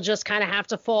people just kind of have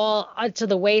to fall to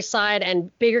the wayside,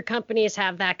 and bigger companies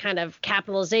have that kind of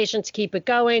capitalization to keep it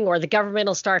going, or the government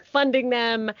will start funding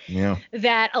them. Yeah.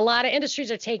 That a lot of industries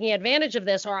are taking advantage of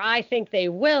this, or I think they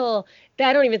will.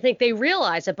 I don't even think they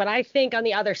realize it, but I think on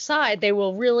the other side, they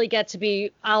will really get to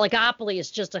be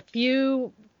oligopolies, just a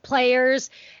few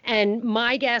players. And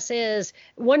my guess is,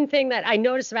 one thing that I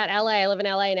noticed about LA, I live in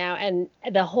LA now, and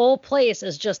the whole place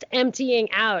is just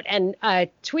emptying out. And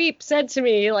Tweep said to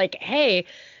me, like, hey,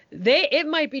 it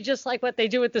might be just like what they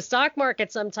do with the stock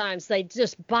market sometimes. They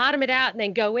just bottom it out and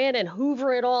then go in and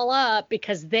hoover it all up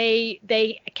because they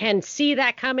can see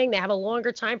that coming. They have a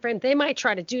longer time frame. They might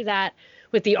try to do that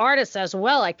with the artists as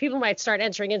well. Like, people might start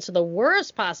entering into the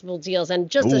worst possible deals, and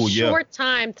just short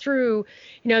time through,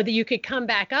 that you could come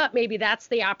back up. Maybe that's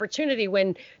the opportunity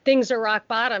when things are rock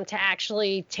bottom to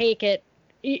actually take it.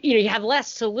 You have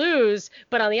less to lose,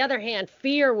 but on the other hand,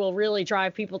 fear will really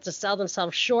drive people to sell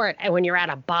themselves short. And when you're at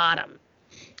a bottom.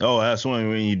 Oh, that's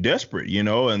when you're desperate,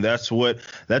 and that's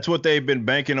what they've been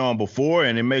banking on before.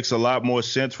 And it makes a lot more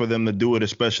sense for them to do it,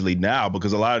 especially now,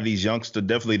 because a lot of these youngsters,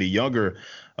 definitely the younger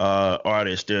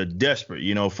artists, they're desperate,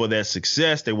 for that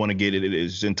success. They want to get it.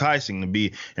 It's enticing to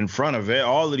be in front of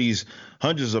all of these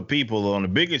hundreds of people on the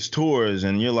biggest tours,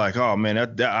 and you're like, oh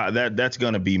man, that's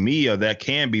gonna be me, or that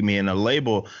can be me. And a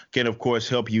label can, of course,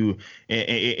 help you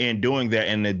in doing that.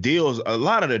 And the deals, a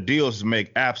lot of the deals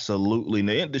make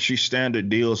the industry standard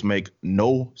deals make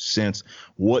no sense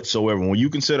whatsoever. When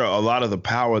you consider a lot of the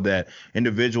power that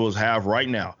individuals have right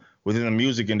now within the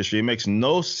music industry, it makes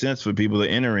no sense for people to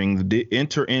enter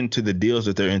into the deals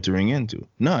that they're entering into.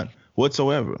 None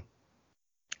whatsoever.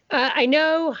 I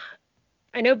know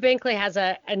I know Binkley has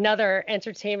another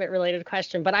entertainment related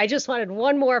question, but I just wanted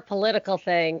one more political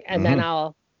thing, and then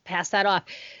I'll pass that off.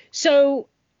 So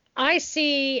I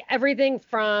see everything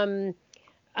from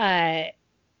the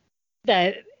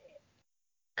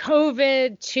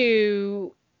COVID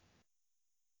to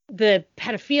the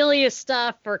pedophilia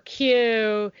stuff for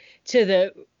Q to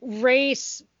the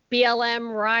race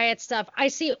BLM riot stuff. I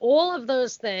see all of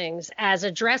those things as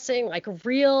addressing like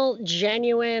real,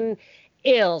 genuine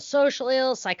ills, social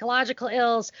ills, psychological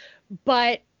ills,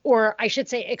 or I should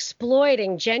say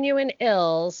exploiting genuine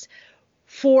ills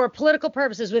for political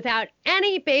purposes without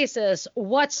any basis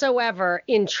whatsoever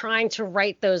in trying to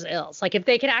right those ills. Like if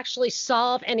they could actually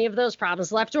solve any of those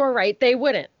problems, left or right, they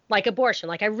wouldn't. Like abortion.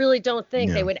 Like I really don't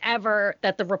think they would ever,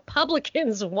 that the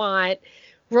Republicans want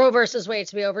Roe versus Wade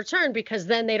to be overturned, because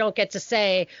then they don't get to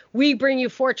say, we bring you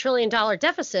 $4 trillion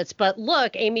deficits, but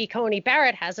look, Amy Coney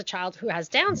Barrett has a child who has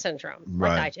Down syndrome,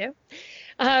 like I do.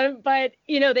 But,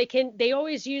 you know, they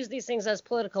always use these things as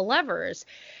political levers.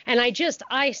 And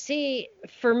I see,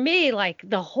 for me, like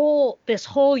this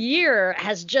whole year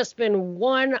has just been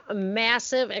one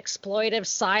massive exploitive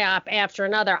psyop after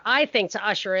another, I think, to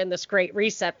usher in this great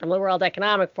reset from the World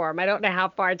Economic Forum. I don't know how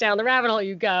far down the rabbit hole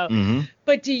you go,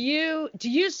 but do you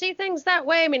see things that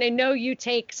way? I mean, I know you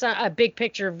take a big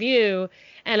picture view,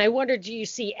 and I wonder, do you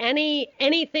see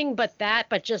anything but that,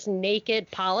 but just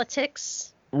naked politics?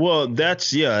 Well,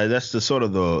 that's the sort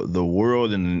of the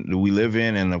world we live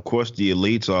in. And of course, the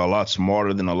elites are a lot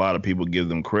smarter than a lot of people give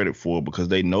them credit for, because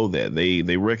they know that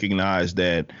they recognize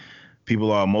that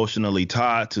people are emotionally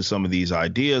tied to some of these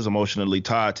ideas, emotionally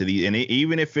tied to and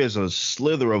even if there's a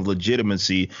slither of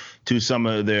legitimacy to some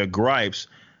of their gripes,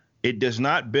 it does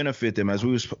not benefit them. As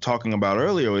we was talking about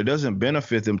earlier, it doesn't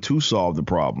benefit them to solve the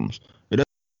problems.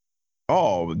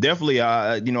 Oh, definitely.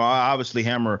 I obviously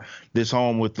hammer this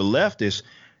home with the leftists,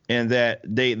 and that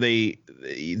they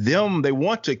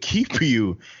want to keep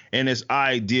you in this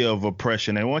idea of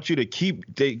oppression. They want you to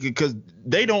because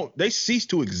they cease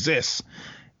to exist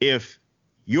if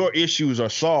your issues are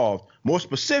solved. More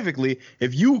specifically,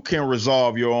 if you can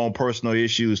resolve your own personal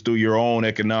issues through your own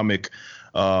economic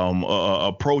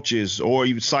approaches, or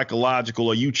even psychological,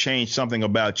 or you change something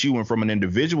about you, and from an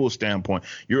individual standpoint,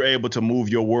 you're able to move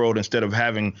your world instead of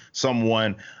having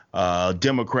someone,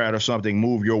 Democrat or something,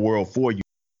 move your world for you.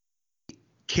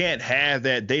 Can't have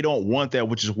that. They don't want that,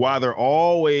 which is why they're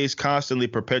always constantly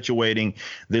perpetuating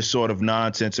this sort of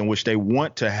nonsense in which they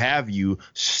want to have you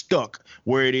stuck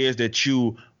where it is that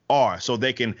you are, so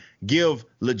they can give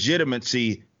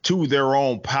legitimacy to their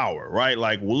own power, right?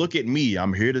 Like, well, look at me.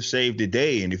 I'm here to save the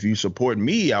day. And if you support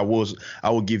me, I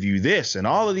will give you this and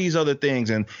all of these other things.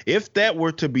 And if that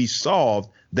were to be solved,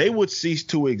 they would cease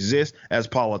to exist as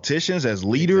politicians, as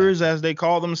leaders, as they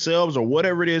call themselves, or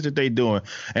whatever it is that they're doing.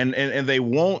 And they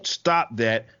won't stop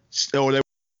that, or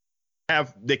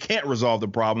they can't resolve the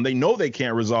problem. They know they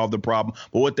can't resolve the problem,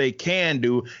 but what they can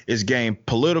do is gain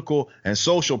political and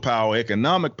social power,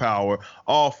 economic power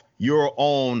off your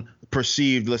own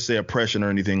perceived, let's say, oppression or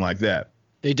anything like that.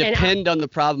 They depend on the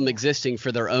problem existing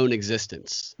for their own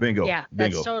existence. Bingo. Yeah,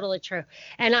 that's totally true.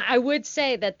 And I would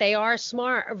say that they are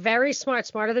smart, very smart,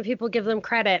 smarter than people give them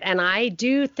credit. And I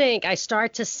do think I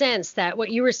start to sense that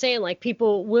what you were saying, like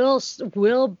people will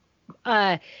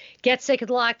get sick of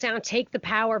the lockdown, take the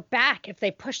power back if they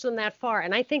push them that far.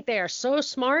 And I think they are so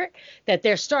smart that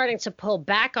they're starting to pull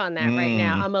back on that right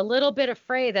now. I'm a little bit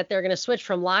afraid that they're going to switch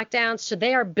from lockdowns to,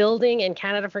 they are building in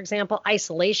Canada, for example,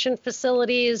 isolation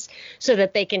facilities so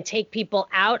that they can take people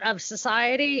out of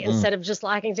society instead of just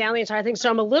locking down the entire thing. So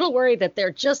I'm a little worried that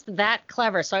they're just that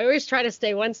clever. So I always try to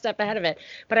stay one step ahead of it.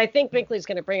 But I think Binkley's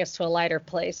going to bring us to a lighter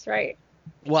place, right?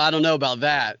 Well, I don't know about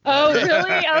that. Oh,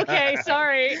 really? Okay,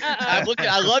 sorry.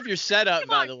 I love your setup,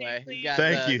 by the way. You got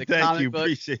Thank you.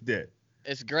 Appreciate that.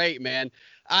 It's great, man.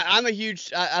 I'm a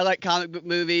huge. I like comic book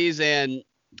movies, and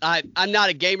I'm not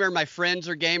a gamer. My friends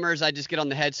are gamers. I just get on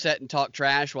the headset and talk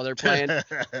trash while they're playing.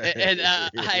 And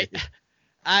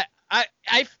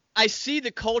I see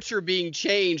the culture being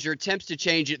changed, or attempts to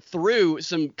change it, through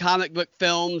some comic book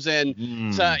films and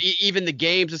even the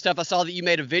games and stuff. I saw that you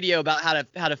made a video about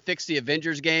how to fix the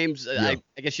Avengers games. I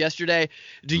guess yesterday.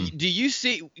 Do you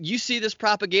see this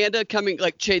propaganda coming,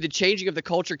 like the changing of the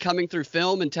culture coming through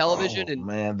film and television? Oh,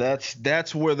 man,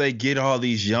 that's where they get all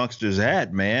these youngsters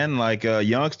at, man. Like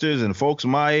youngsters and folks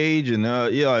my age, and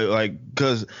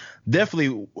because.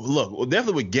 Definitely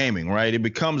with gaming, right? It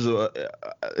becomes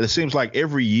it seems like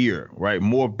every year, right?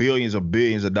 More billions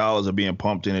of dollars are being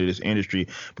pumped into this industry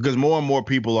because more and more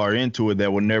people are into it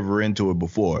that were never into it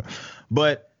before.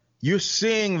 But you're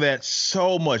seeing that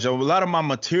so much. A lot of my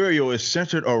material is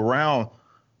centered around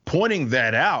pointing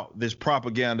that out, this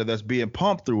propaganda that's being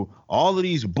pumped through all of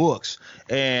these books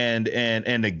and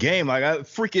the game. Like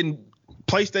freaking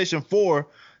PlayStation 4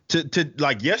 to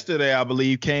like yesterday, I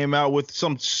believe, came out with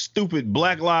some stupid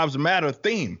Black Lives Matter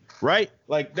theme, right?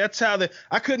 Like that's how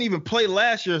I couldn't even play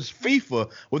last year's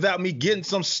FIFA without me getting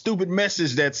some stupid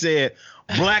message that said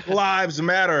Black Lives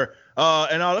Matter.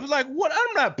 And I was like, what?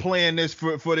 I'm not playing this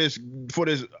for this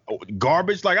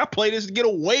garbage. Like I play this to get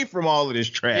away from all of this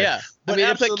trash. Yeah, but I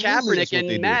mean, they put Kaepernick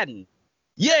in Madden.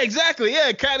 Yeah, exactly.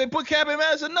 Yeah, they put Kaepernick in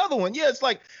Madden as another one. Yeah, it's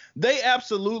like they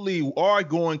absolutely are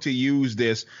going to use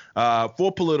this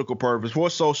for political purpose, for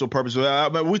social purpose.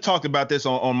 We talked about this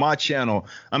on my channel.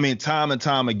 I mean, time and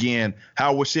time again,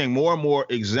 how we're seeing more and more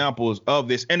examples of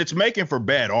this, and it's making for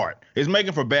bad art. It's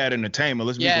making for bad entertainment.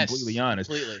 Let's be completely honest.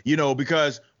 Completely. You know,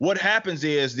 because what happens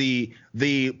is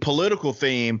the political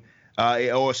theme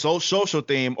or social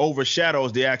theme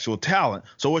overshadows the actual talent.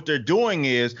 So what they're doing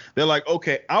is they're like,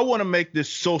 okay, I want to make this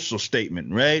social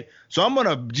statement, right? So I'm going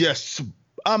to just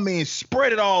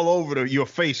spread it all over your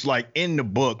face, like in the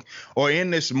book or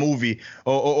in this movie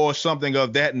or something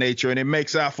of that nature. And it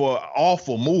makes out for an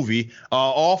awful movie,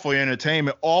 awful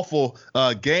entertainment, awful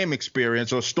game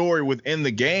experience or story within the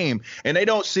game. And they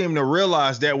don't seem to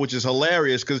realize that, which is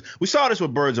hilarious because we saw this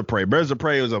with Birds of Prey. Birds of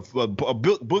Prey was a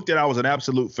book that I was an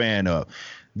absolute fan of.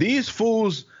 These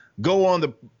fools go on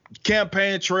the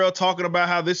campaign trail talking about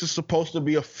how this is supposed to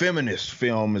be a feminist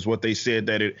film is what they said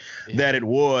that it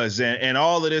was, and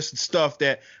all of this stuff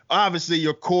that obviously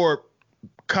your core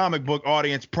comic book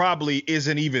audience probably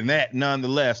isn't even that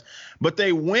nonetheless. But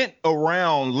they went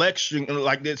around lecturing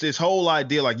like this whole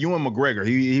idea, like Ewan McGregor,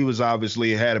 he was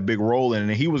obviously had a big role in it,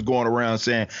 and he was going around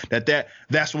saying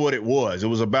that's what it was. It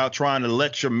was about trying to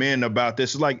lecture men about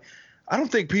this. It's like, I don't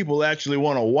think people actually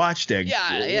want to watch that.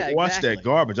 That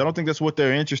garbage. I don't think that's what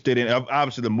they're interested in.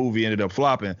 Obviously, the movie ended up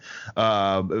flopping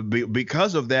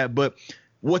because of that. But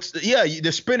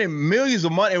they're spending millions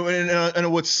of money,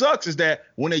 and what sucks is that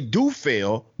when they do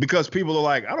fail, because people are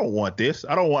like, I don't want this.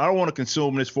 I don't want to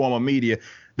consume this form of media.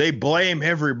 They blame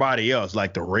everybody else,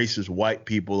 like the racist white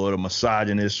people or the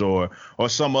misogynists or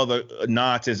some other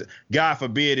nonsense. God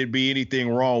forbid it be anything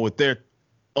wrong with their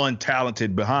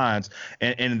untalented behinds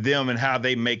and them and how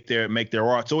they make their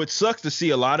art. So it sucks to see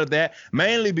a lot of that,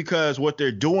 mainly because what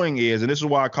they're doing is, and this is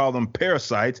why I call them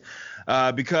parasites,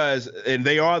 because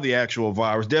they are the actual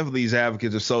virus, definitely these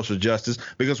advocates of social justice,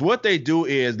 because what they do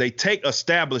is they take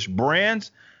established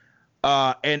brands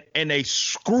and they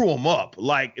screw them up.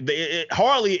 Like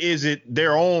hardly is it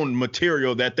their own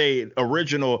material that they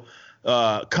original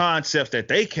concepts that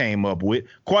they came up with.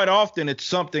 Quite often it's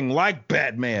something like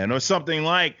Batman or something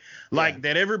like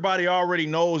that everybody already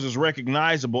knows is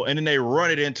recognizable, and then they run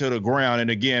it into the ground.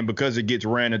 And again, because it gets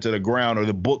ran into the ground or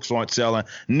the books aren't selling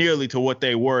nearly to what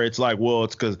they were, it's like, well,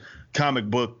 it's because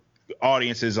comic book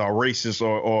audiences are racist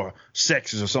or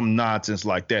sexist or some nonsense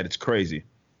like that. It's crazy.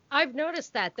 I've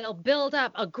noticed that they'll build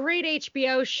up a great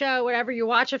HBO show, whatever, you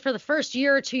watch it for the first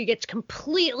year or two, you get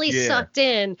completely sucked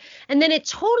in, and then it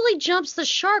totally jumps the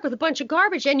shark with a bunch of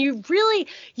garbage, and you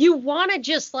want to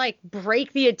just like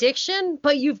break the addiction,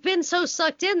 but you've been so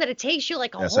sucked in that it takes you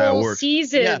like a whole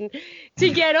season to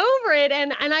get over it.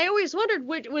 And I always wondered,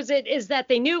 is that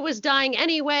they knew it was dying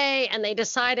anyway and they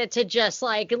decided to just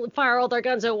like fire all their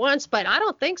guns at once? But I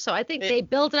don't think so. I think they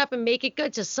build it up and make it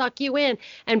good to suck you in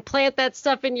and plant that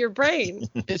stuff in your brain.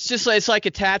 It's like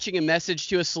attaching a message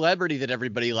to a celebrity that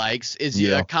everybody likes. Is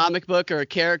a comic book or a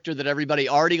character that everybody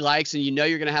already likes, and you know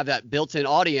you're going to have that built-in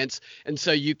audience, and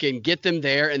so you can get them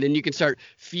there, and then you can start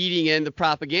feeding in the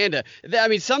propaganda. I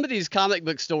mean, some of these comic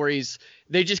book stories,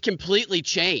 they just completely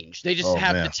change. They just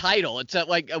have the title. It's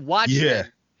like a Watchmen. Yeah.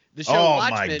 The show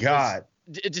Watchmen. Oh my God.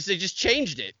 They just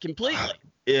changed it completely.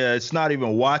 Yeah, it's not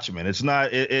even Watchmen. It's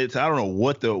not. It's I don't know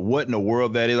what in the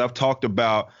world that is. I've talked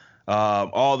about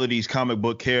all of these comic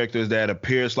book characters that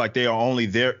appears like they are only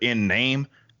there in name.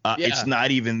 It's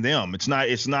not even them. It's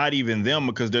not even them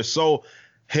because they're so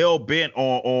hell bent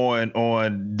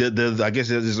on the I guess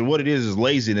is what it is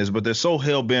laziness, but they're so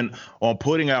hell bent on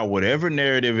putting out whatever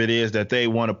narrative it is that they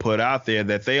want to put out there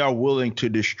that they are willing to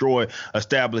destroy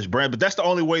established brands. But that's the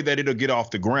only way that it'll get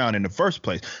off the ground in the first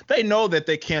place. They know that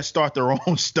they can't start their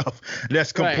own stuff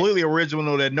that's completely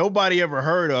original that nobody ever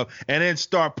heard of and then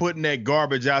start putting that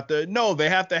garbage out there. No, they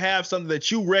have to have something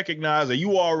that you recognize or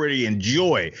you already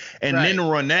enjoy and then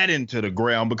run that into the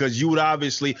ground, because you would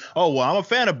obviously, I'm a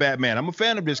fan of Batman, I'm a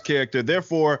fan of of this character.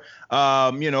 Therefore,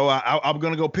 I'm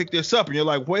going to go pick this up. And you're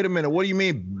like, wait a minute. What do you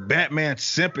mean Batman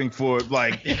simping for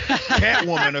like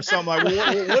Catwoman or something? Like,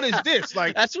 what is this?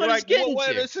 Like, that's what like, it's getting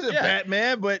to. This isn't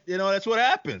Batman, but that's what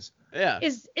happens. Yeah.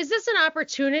 Is this an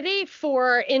opportunity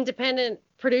for independent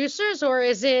producers, or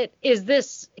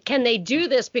can they do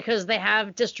this because they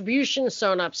have distribution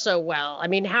sewn up so well? I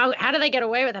mean, how do they get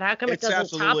away with it? How come it doesn't topple?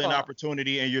 It's absolutely an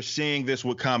opportunity, and you're seeing this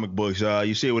with comic books.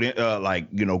 You see it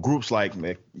with groups like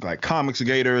Comics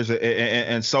Gators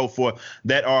and so forth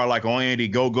that are like on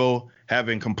Indiegogo,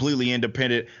 having completely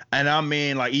independent. And I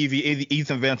mean, like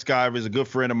Ethan Van Sciver is a good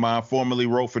friend of mine, formerly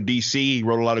wrote for DC. He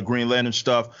wrote a lot of Green Lantern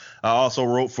stuff. Also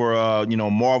wrote for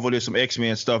Marvel, did some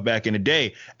X-Men stuff back in the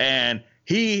day. And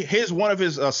one of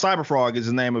his Cyberfrog is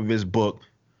the name of his book.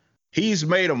 He's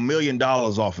made $1 million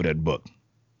off of that book.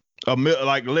 And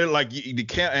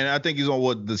I think he's on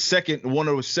one of the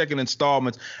second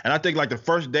installments. And I think like the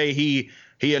first day he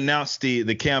announced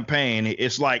the campaign,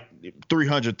 it's like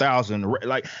 300,000.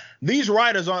 Like, these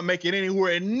writers aren't making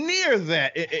anywhere near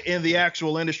that in the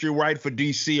actual industry writing for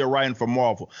DC or writing for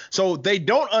Marvel. So they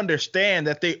don't understand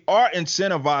that they are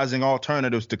incentivizing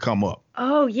alternatives to come up.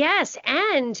 Oh, yes.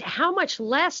 And how much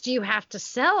less do you have to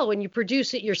sell when you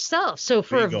produce it yourself? So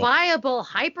for a viable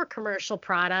hyper commercial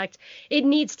product, it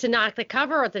needs to knock the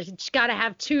cover off. It's got to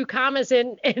have 2 commas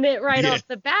in it right off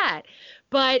the bat.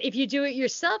 But if you do it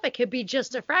yourself, it could be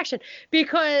just a fraction,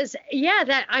 because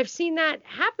that I've seen that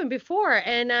happen before.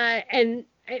 And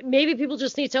maybe people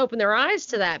just need to open their eyes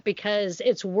to that, because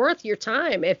it's worth your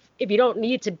time if you don't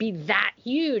need to be that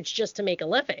huge just to make a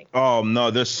living. Oh,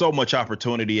 no, there's so much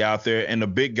opportunity out there, and the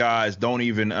big guys don't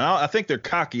even, I think they're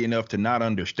cocky enough to not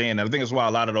understand. I think that's why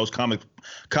a lot of those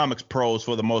comics pros,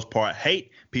 for the most part,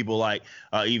 hate people like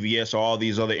EVS or all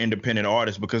these other independent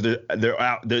artists, because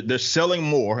they're selling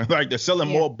more, like they're selling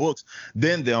more books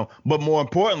than them. But more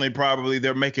importantly, probably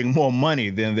they're making more money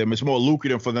than them. It's more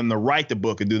lucrative for them to write the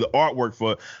book and do the artwork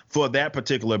for that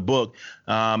particular book,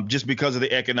 just because of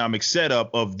the economic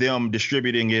setup of them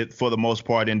distributing it for the most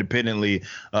part independently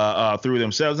through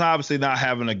themselves. And obviously not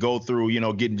having to go through,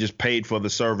 getting just paid for the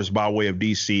service by way of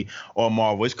DC or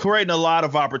Marvel. It's creating a lot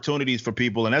of opportunities for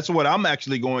people. And that's what I'm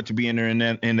actually going to be in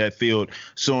that field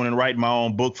soon, and write my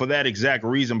own book for that exact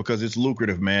reason, because it's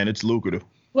lucrative, man. It's lucrative.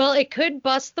 Well, it could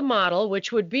bust the model,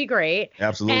 which would be great.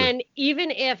 Absolutely. And even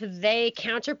if they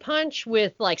counterpunch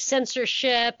with like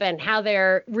censorship and how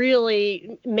they're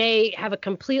really may have a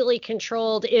completely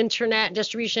controlled internet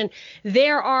distribution,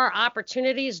 there are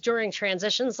opportunities during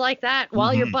transitions like that.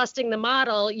 While you're busting the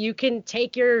model, you can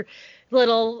take your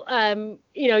little,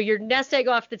 your nest egg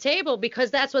off the table,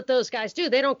 because that's what those guys do.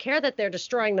 They don't care that they're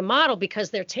destroying the model,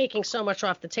 because they're taking so much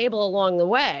off the table along the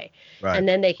way. Right. And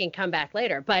then they can come back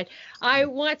later. But I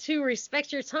want to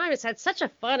respect your time. It's had such a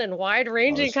fun and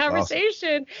wide-ranging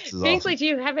conversation. Awesome. Kingsley, do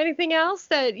you have anything else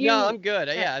that you... No, I'm good.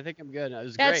 Yeah, I think I'm good. It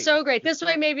was great. That's so great. This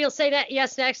way, maybe you'll say that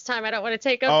yes next time. I don't want to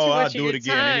take up too much of your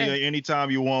time. I'll do it again. Anytime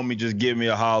you want me, just give me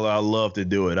a holler. I love to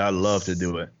do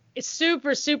it. It's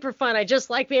super, super fun. I just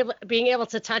like being able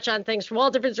to touch on things from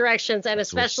all different directions, and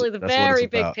especially the very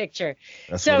big picture.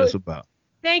 That's what it's about.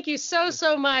 Thank you so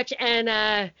much. And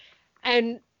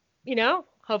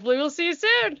hopefully we'll see you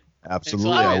soon.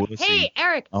 Absolutely. Hey,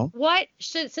 Eric,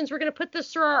 since we're going to put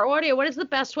this through our audio, what is the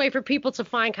best way for people to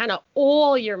find kind of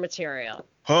all your material?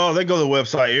 Oh, they go to the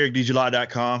website,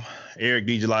 ericdjuly.com.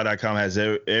 ericdjuly.com has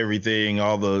everything,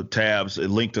 all the tabs,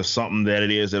 linked to something that it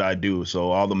is that I do.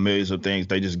 So all the millions of things,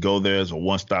 they just go there as a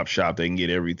one-stop shop. They can get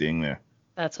everything there.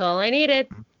 That's all I needed.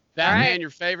 Batman,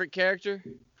 your favorite character?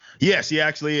 Yes, he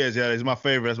actually is. Yeah, he's my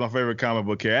favorite. That's my favorite comic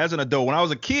book character. As an adult, when I was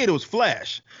a kid, it was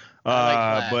Flash.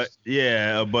 But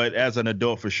as an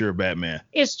adult, for sure, Batman.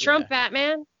 Is Trump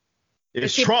Batman?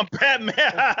 It's Trump Batman.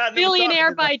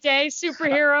 Billionaire by day,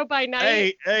 superhero by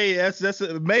night. Hey, that's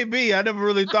maybe. I never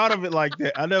really thought of it like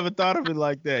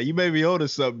that. You may be onto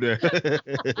something there.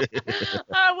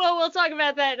 Well, we'll talk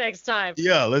about that next time.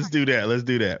 Yeah, let's do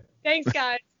that. Thanks,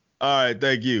 guys. All right,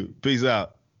 thank you. Peace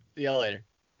out. See y'all later.